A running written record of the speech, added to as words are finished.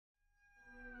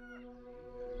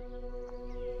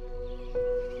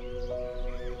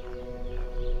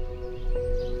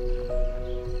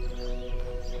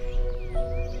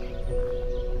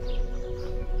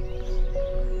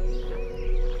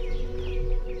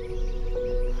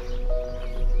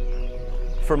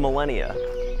For millennia,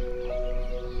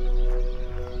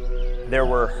 there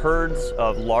were herds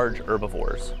of large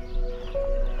herbivores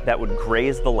that would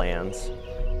graze the lands.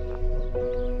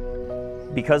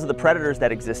 Because of the predators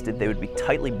that existed, they would be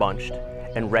tightly bunched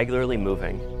and regularly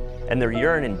moving, and their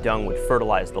urine and dung would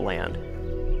fertilize the land.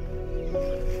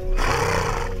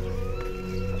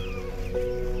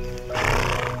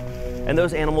 And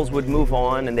those animals would move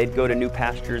on and they'd go to new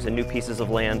pastures and new pieces of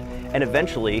land, and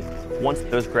eventually, once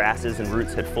those grasses and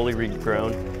roots had fully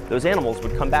regrown, those animals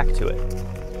would come back to it.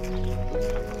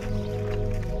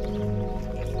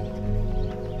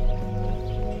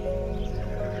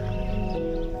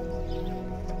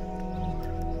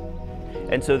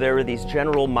 And so there were these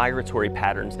general migratory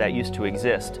patterns that used to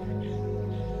exist.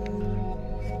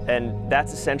 And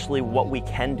that's essentially what we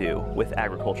can do with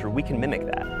agriculture. We can mimic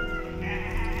that.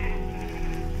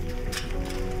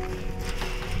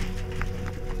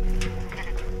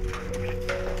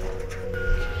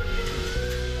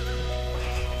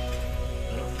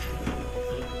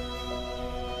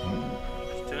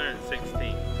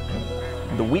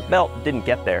 The wheat belt didn't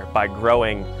get there by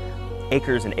growing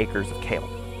acres and acres of kale.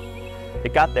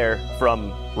 It got there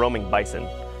from roaming bison,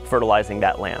 fertilizing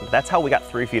that land. That's how we got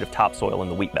 3 feet of topsoil in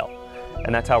the wheat belt,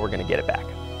 and that's how we're going to get it back.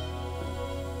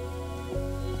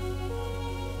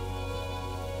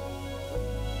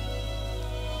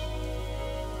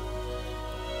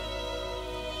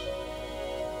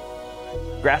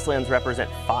 Grasslands represent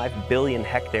 5 billion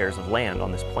hectares of land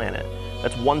on this planet.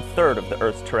 That's 1/3 of the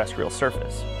Earth's terrestrial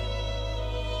surface.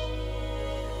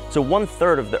 So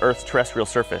 1/3 of the Earth's terrestrial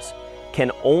surface can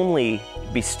only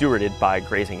be stewarded by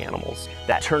grazing animals.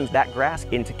 That turns that grass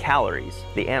into calories,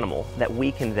 the animal, that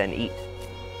we can then eat.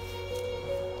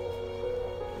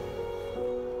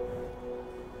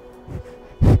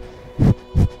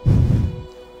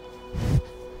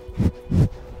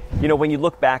 You know, when you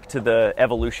look back to the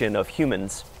evolution of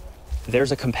humans,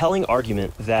 there's a compelling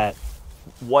argument that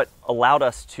what allowed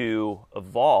us to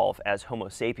evolve as Homo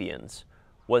sapiens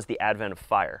was the advent of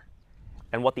fire.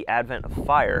 And what the advent of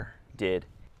fire did,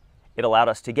 it allowed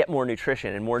us to get more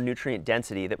nutrition and more nutrient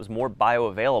density that was more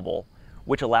bioavailable,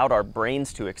 which allowed our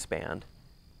brains to expand,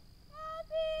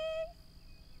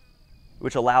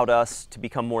 which allowed us to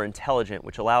become more intelligent,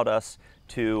 which allowed us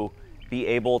to be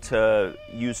able to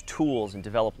use tools and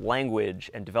develop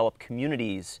language and develop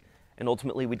communities. And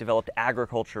ultimately we developed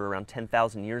agriculture around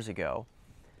 10,000 years ago.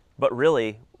 But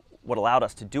really, what allowed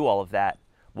us to do all of that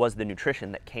was the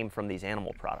nutrition that came from these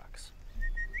animal products.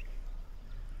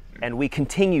 And we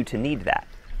continue to need that.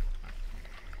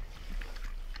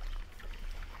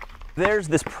 There's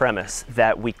this premise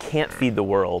that we can't feed the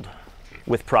world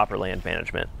with proper land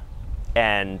management,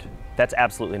 and that's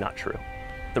absolutely not true.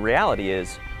 The reality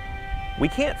is, we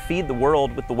can't feed the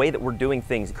world with the way that we're doing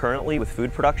things currently with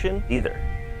food production either.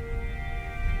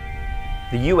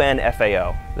 The UN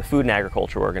FAO, the Food and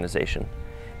Agriculture Organization,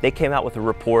 they came out with a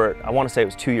report, I want to say it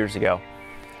was 2 years ago,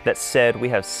 that said we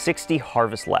have 60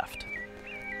 harvests left.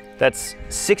 That's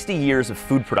 60 years of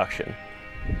food production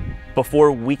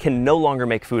before we can no longer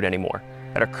make food anymore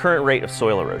at our current rate of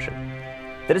soil erosion.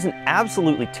 That is an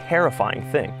absolutely terrifying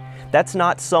thing. That's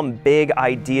not some big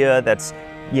idea that's,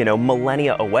 you know,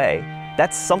 millennia away.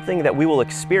 That's something that we will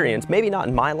experience, maybe not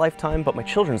in my lifetime, but my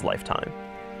children's lifetime.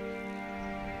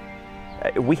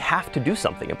 We have to do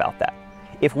something about that.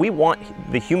 If we want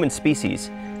the human species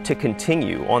to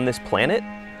continue on this planet,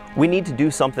 we need to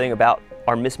do something about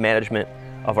our mismanagement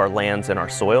of our lands and our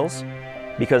soils,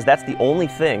 because that's the only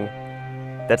thing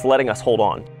that's letting us hold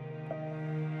on.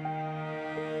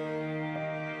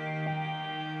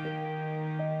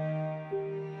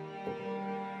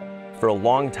 For a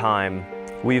long time,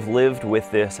 we've lived with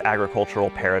this agricultural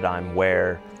paradigm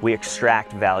where we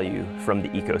extract value from the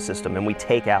ecosystem and we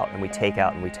take out and we take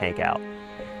out and we take out.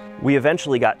 We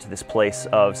eventually got to this place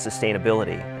of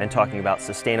sustainability and talking about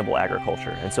sustainable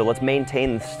agriculture. And so let's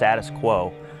maintain the status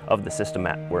quo of the system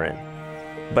that we're in.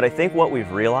 But I think what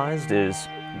we've realized is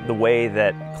the way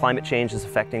that climate change is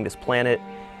affecting this planet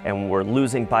and we're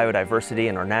losing biodiversity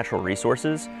and our natural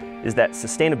resources is that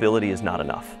sustainability is not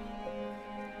enough.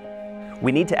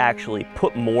 We need to actually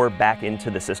put more back into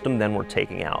the system than we're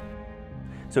taking out.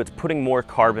 So it's putting more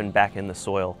carbon back in the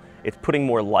soil, it's putting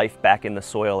more life back in the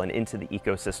soil and into the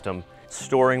ecosystem,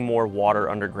 storing more water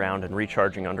underground and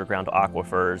recharging underground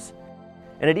aquifers.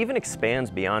 And it even expands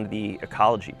beyond the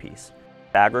ecology piece.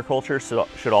 Agriculture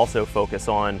should also focus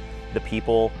on the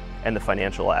people and the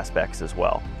financial aspects as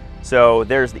well. So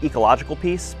there's the ecological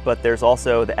piece, but there's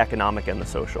also the economic and the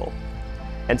social.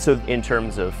 And so in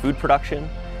terms of food production,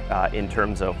 in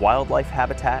terms of wildlife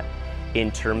habitat,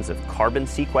 in terms of carbon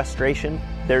sequestration,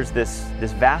 there's this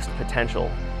vast potential,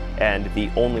 and the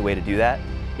only way to do that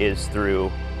is through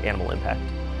animal impact.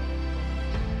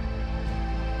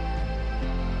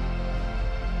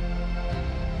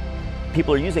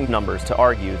 People are using numbers to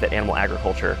argue that animal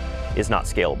agriculture is not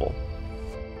scalable.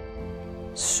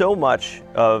 So much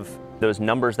of those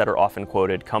numbers that are often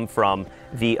quoted come from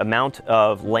the amount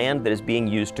of land that is being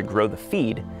used to grow the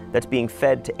feed that's being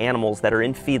fed to animals that are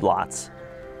in feedlots.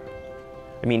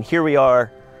 I mean, here we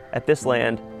are at this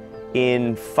land.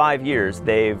 In 5 years,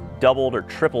 they've doubled or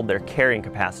tripled their carrying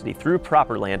capacity through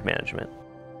proper land management.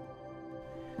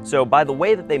 So by the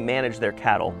way that they manage their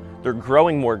cattle, they're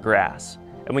growing more grass.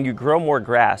 And when you grow more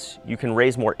grass, you can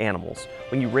raise more animals.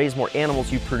 When you raise more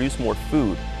animals, you produce more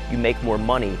food, you make more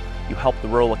money, you help the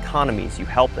rural economies, you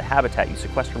help the habitat, you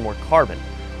sequester more carbon.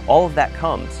 All of that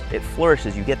comes, it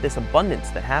flourishes, you get this abundance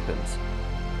that happens.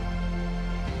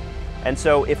 And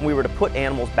so if we were to put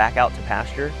animals back out to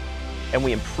pasture, and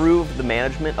we improve the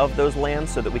management of those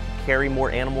lands so that we can carry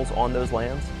more animals on those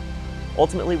lands,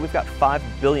 ultimately we've got 5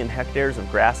 billion hectares of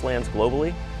grasslands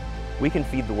globally. We can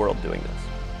feed the world doing this.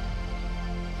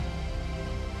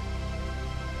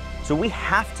 So we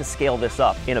have to scale this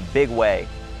up in a big way.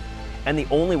 And the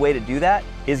only way to do that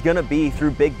is going to be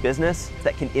through big business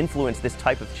that can influence this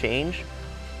type of change.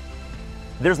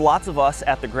 There's lots of us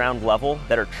at the ground level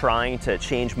that are trying to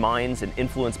change minds and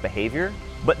influence behavior,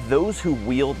 but those who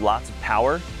wield lots of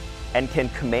power and can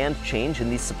command change in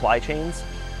these supply chains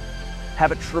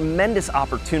have a tremendous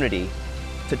opportunity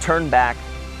to turn back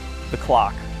the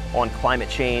clock on climate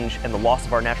change and the loss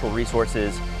of our natural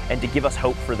resources and to give us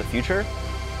hope for the future.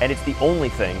 And it's the only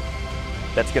thing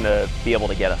that's going to be able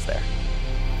to get us there.